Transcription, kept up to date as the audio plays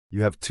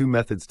You have two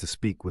methods to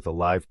speak with a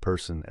live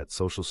person at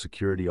Social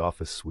Security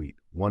Office Suite,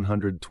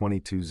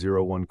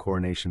 12201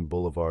 Coronation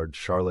Boulevard,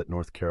 Charlotte,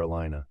 North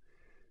Carolina,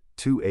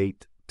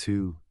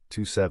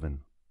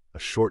 28227, a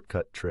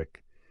shortcut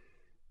trick,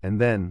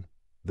 and then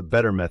the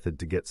better method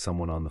to get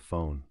someone on the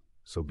phone,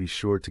 so be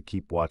sure to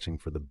keep watching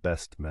for the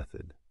best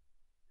method.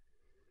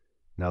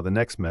 Now the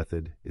next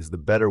method is the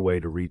better way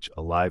to reach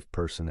a live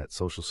person at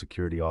Social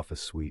Security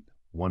Office Suite,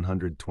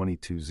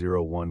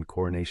 12201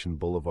 Coronation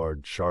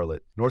Boulevard,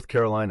 Charlotte, North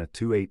Carolina,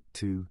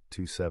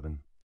 28227.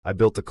 I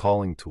built a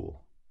calling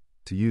tool.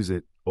 To use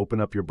it, open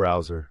up your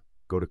browser,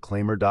 go to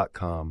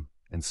claimer.com,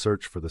 and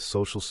search for the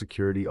Social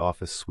Security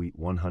Office Suite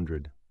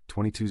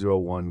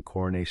 12201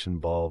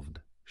 Coronation Blvd,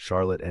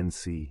 Charlotte,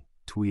 NC,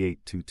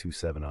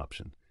 28227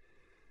 option.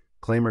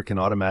 Claimer can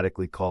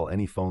automatically call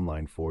any phone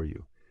line for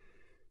you.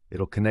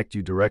 It'll connect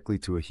you directly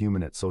to a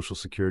human at Social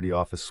Security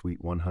Office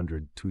Suite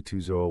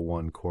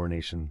 12201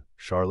 Coronation,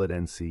 Charlotte,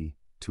 NC,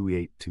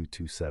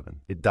 28227.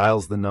 It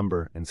dials the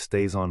number and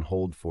stays on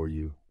hold for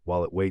you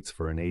while it waits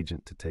for an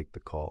agent to take the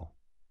call.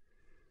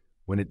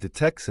 When it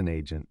detects an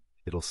agent,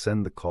 it'll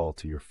send the call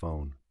to your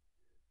phone.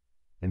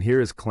 And here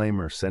is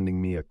Claimer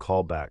sending me a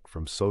callback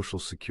from Social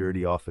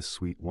Security Office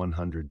Suite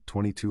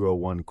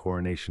 12201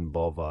 Coronation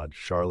Blvd,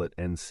 Charlotte,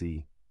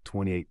 NC,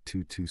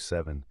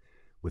 28227.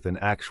 With an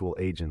actual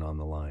agent on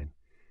the line.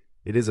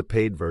 It is a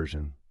paid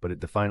version, but it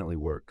definitely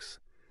works.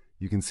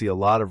 You can see a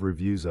lot of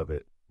reviews of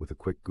it with a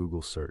quick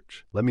Google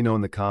search. Let me know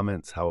in the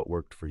comments how it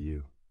worked for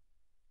you.